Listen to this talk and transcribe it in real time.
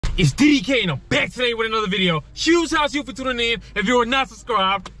It's DDK and I'm back today with another video. Huge shout out to you for tuning in. If you are not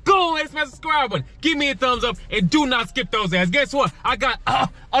subscribed, go ahead and smash the subscribe button. Give me a thumbs up and do not skip those ads. Guess what? I got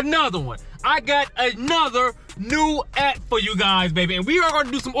another one. I got another new app for you guys, baby. And we are going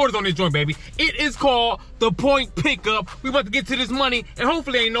to do some orders on this joint, baby. It is called the Point Pickup. We about to get to this money and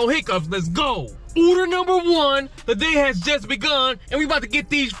hopefully ain't no hiccups. Let's go. Order number one. The day has just begun and we about to get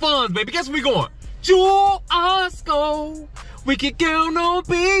these funds, baby. Guess where we going? Jewel Osco. We can count on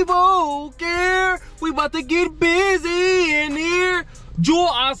people care. We about to get busy in here. Jewel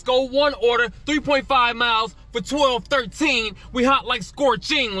Osco, one order, 3.5 miles for $12.13. We hot like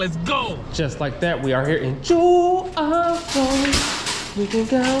scorching. Let's go. Just like that, we are here in Jewel Osco. We can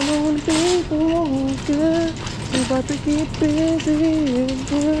count on people care. We about to get busy in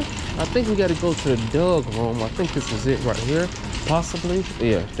here. I think we got to go to the Doug room. I think this is it right here, possibly.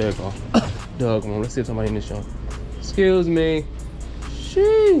 Yeah, there you go. Doug room. Let's see if somebody in this show. Excuse me.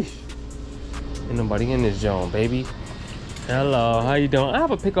 Sheesh. Ain't nobody in this zone, baby. Hello, how you doing? I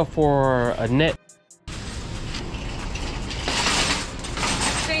have a pickup for a net.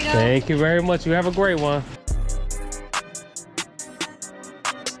 Thank you very much. You have a great one.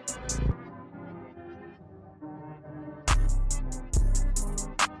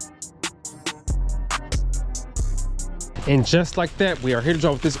 And just like that, we are here to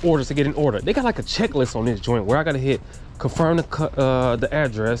drop this order to get an order. They got like a checklist on this joint where I gotta hit confirm the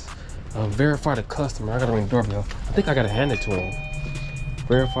address, verify the customer. I gotta ring the doorbell. I think I gotta hand it to them.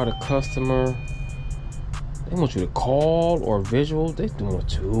 Verify the customer. They want you to call or visual. They doing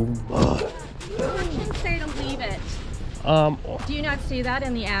too much. It should say to leave it. Do you not see that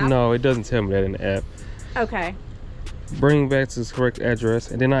in the app? No, it doesn't tell me that in the app. Okay. Bring back to the correct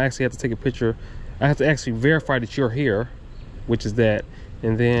address, and then I actually have to take a picture. I have to actually verify that you're here, which is that,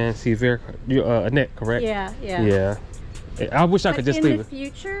 and then see verify Annette, correct? Yeah. I wish I could just leave it. In the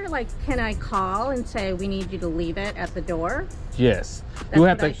future, like, can I call and say we need you to leave it at the door? Yes. That's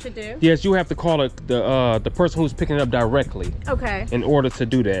what I should do? Yes, you have to call the person who's picking it up directly. Okay. In order to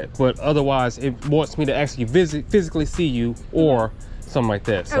do that, but otherwise, it wants me to actually physically see you or something like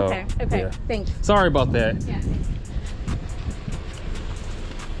that. So, okay. Yeah. Thanks. Sorry about that. Yeah.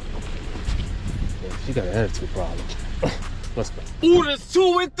 She got an attitude problem. Let's go. Orders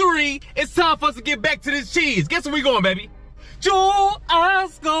 2 and 3. It's time for us to get back to this cheese. Guess where we going, baby? Jewel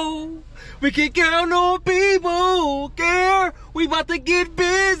Osco. We can count on people care. We about to get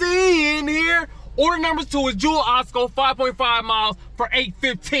busy in here. Order number 2 is Jewel Osco, 5.5 miles for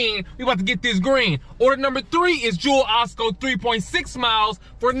 $8.15. We about to get this green. Order number 3 is Jewel Osco, 3.6 miles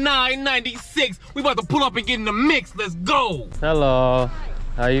for $9.96. We about to pull up and get in the mix. Let's go. Hello.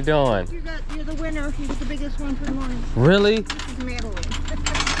 How you doing? You're the winner. You get the biggest one for the morning. Really? This is Madeline.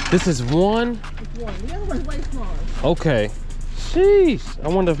 This is one? It's one. The other one's way smaller. Okay. Sheesh. I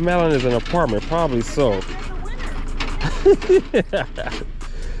wonder if Madeline is in an apartment. Probably so.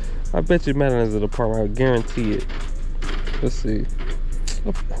 I bet you Madeline is in an apartment. I guarantee it. Let's see.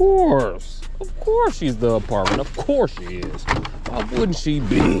 Of course. Of course she's the apartment. Of course she is. Why wouldn't she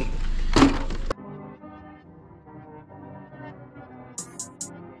be?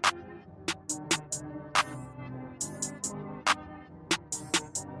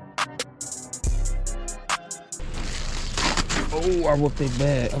 Oh, I whipped their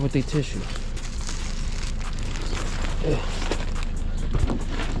bag. I whipped their tissue.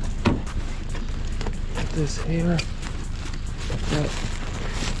 Put this here. Put that.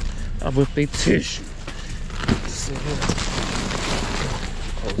 I whipped their tissue. Let's see here.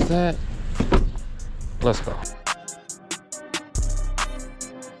 Close that. Let's go.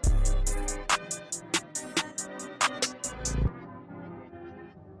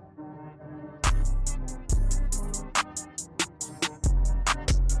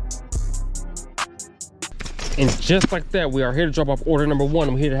 And just like that, we are here to drop off order number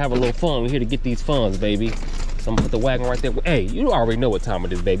 1. We're here to have a little fun. We're here to get these funds, baby. So I'm gonna put the wagon right there. Hey, you already know what time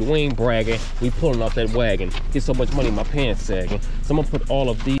it is, baby. We ain't bragging. We pulling off that wagon. Get so much money, my pants sagging. So I'm gonna put all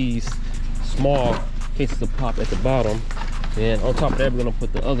of these small cases of pop at the bottom. And on top of that, we're gonna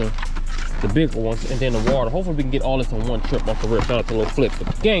put the bigger ones, and then the water. Hopefully we can get all this on one trip off the rip. Shout out to a little flip.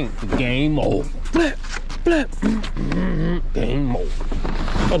 The game over. Flip. Game over.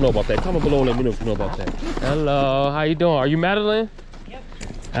 I don't know about that. Comment below and let me know if you know about that. Hello, how you doing? Are you Madeline? Yep.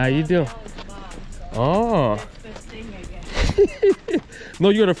 How you doing? Oh. That's the thing, I guess. No,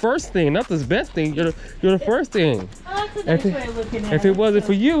 you're the first thing, not the best thing. You're the first thing. Oh, that's a nice way of looking at it. If it wasn't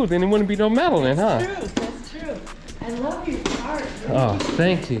for you, then it wouldn't be no Madeline, huh? That's true. I love your art. Oh,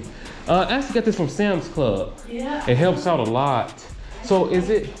 thank you. I actually got this from Sam's Club. Yeah. It helps out a lot. So is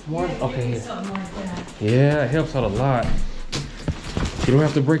it one? Okay. Yeah, it helps out a lot. You don't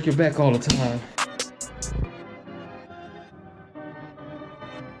have to break your back all the time.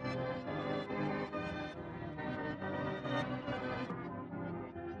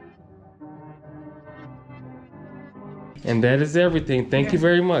 And that is everything. Thank you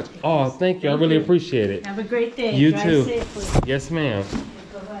very much. Oh, thank you. I really appreciate it. Have a great day. You Drive too. safely. Yes, ma'am.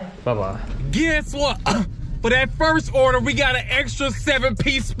 Bye-bye. Bye-bye. Guess what? For that first order, we got an extra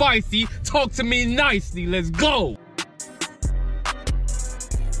 7-piece spicy. Talk to me nicely. Let's go.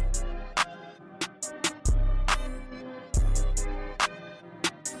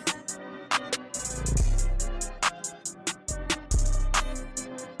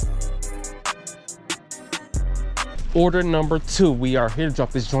 Order number 2. We are here to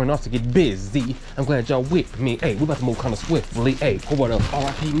drop this joint off to get busy. I'm glad y'all with me. Hey, we about to move kind of swiftly. Hey, what up?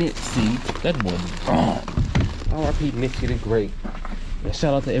 R.I.P. Nipsey. That one. R.I.P. Nipsey the Great. And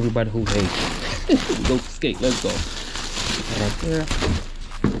shout out to everybody who hates. Go skate. Let's go. Right there.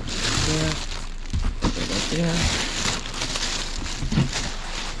 There. Right there.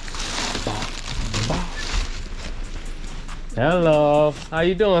 Hello. How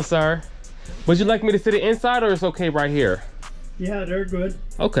you doing, sir? Would you like me to sit it inside, or it's okay right here? Yeah, they're good.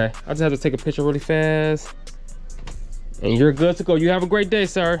 Okay, I just have to take a picture really fast. And you're good to go. You have a great day,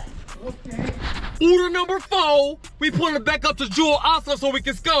 sir. Okay. Order number 4. We pulling it back up to Jewel Oscar so we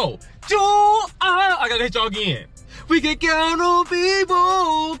can go. Jewel, I gotta hit y'all again. We can count on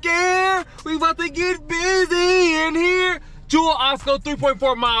people, care. We about to get busy in here. Jewel Oscar,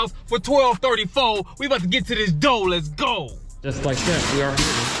 3.4 miles for $12.34. We about to get to this dough. Let's go. Just like that, we are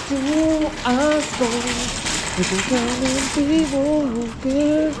here. Jewel Oscar. We can count on people who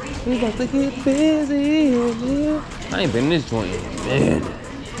care. We about to get busy in here. I ain't been in this joint in a minute.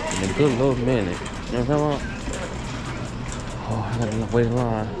 In a good little minute. You know what I'm talking about? Oh, I gotta wait in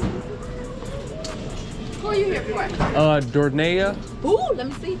line. Who are you here for? Dornea. Ooh, let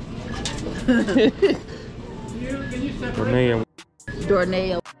me see. Dornea.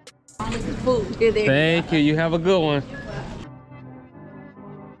 Dornea. Food. Here, there. Thank you. You have a good one.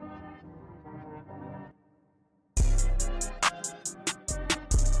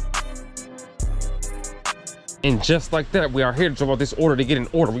 And just like that, we are here to drop out this order to get an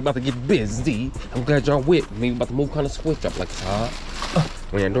order. We about to get busy. I'm glad y'all with me. We about to move kind of swift up like that.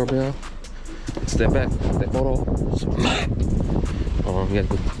 When that doorbell, step back, that photo. Smack. You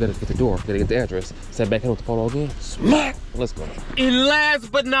gotta get the door. Gotta get the address. Step back in with the photo again. Smack. Let's go. And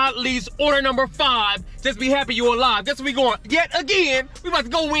last but not least, order number 5. Just be happy you're alive. Guess where we going? Yet again, we about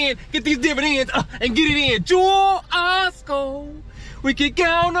to go in, get these dividends, and get it in. Jewel Oscar. We can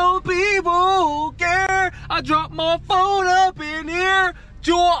count on people who care. I dropped my phone up in here.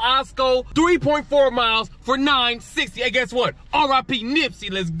 Jewel Oscar, 3.4 miles for $9.60. Hey, guess what? R.I.P. Nipsey,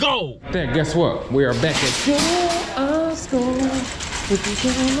 let's go. Then guess what? We are back at Jewel Oscar. We can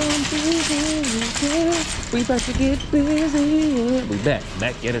count on people who care. We about to get busy. We back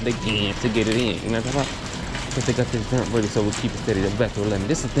at it again to get it in. You know what I'm talking about? I think they got this jump ready so we keep it steady. Then back to 11.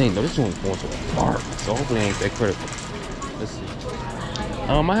 This is the thing though. This one's going to a park, so hopefully it ain't that critical. Let's see.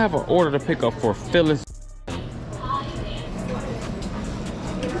 I have an order to pick up for Phyllis. All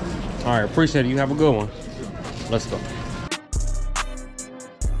right, appreciate it. You have a good one. Let's go.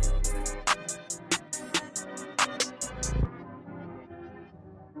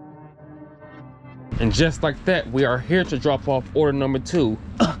 And just like that, we are here to drop off order number 2.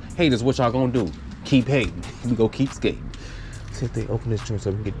 Haters, what y'all gonna do? Keep hating. We go keep skating. See if they open this joint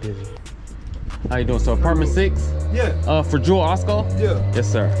so we can get busy. How you doing, sir? Apartment 6? Yeah. For Jewel Oscar? Yeah.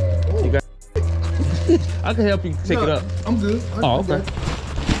 Yes, sir. Oh. You got I can help you take it up. I'm good. Oh, okay.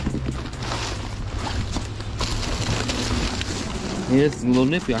 Yeah, it's a little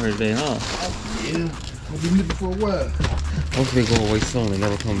nippy out here today, huh? Yeah. I'll be nipping for a while. Hopefully they go away soon and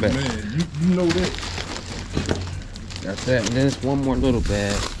never come back. Man, you know that. Got that. And then it's one more little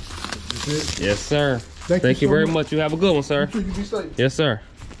bag. That's it? Yes, sir. Thank you so very much. You have a good one, sir. I'm sure you be safe. Yes, sir.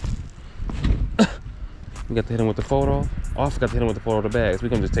 We got to hit him with the photo. Oh, I forgot to hit him with the photo of the bags. We're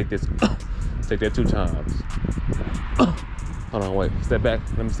going to just take this, take that 2 times. Hold on, wait. Step back.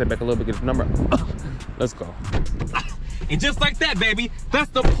 Let me step back a little bit, get the number. Let's go. And just like that, baby, that's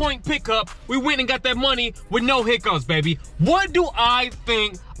the point pickup. We went and got that money with no hiccups, baby. What do I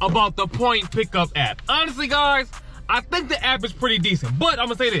think about the point pickup app? Honestly, guys, I think the app is pretty decent, but I'm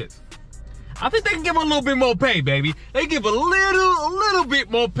gonna say this. I think they can give a little bit more pay, baby. They give a little bit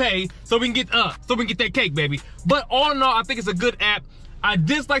more pay so we can get that cake, baby. But all in all, I think it's a good app. I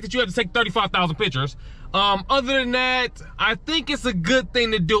dislike that you have to take 35,000 pictures. Other than that, I think it's a good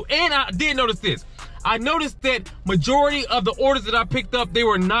thing to do. And I did notice this. I noticed that majority of the orders that I picked up, they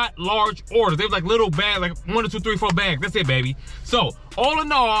were not large orders. They were like little bags, like 1, 2, 3, 4 bags. That's it, baby. So all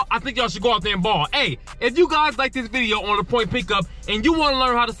in all, I think y'all should go out there and ball. Hey, if you guys like this video on the point pickup and you want to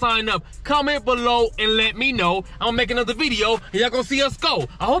learn how to sign up, comment below and let me know. I'm gonna make another video and y'all gonna see us go.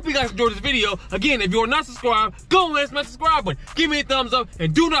 I hope you guys enjoyed this video. Again, if you're not subscribed, go and smash the subscribe button. Give me a thumbs up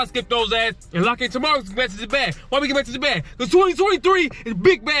and do not skip those ads. And lock in tomorrow to get back to the bag. Why we get back to the bag? Because 2023 is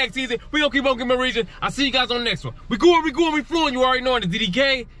big bag season. We gonna keep on getting my region. I'll see you guys on the next one. We going, we flowing. You already know, in the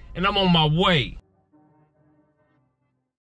DDK, and I'm on my way.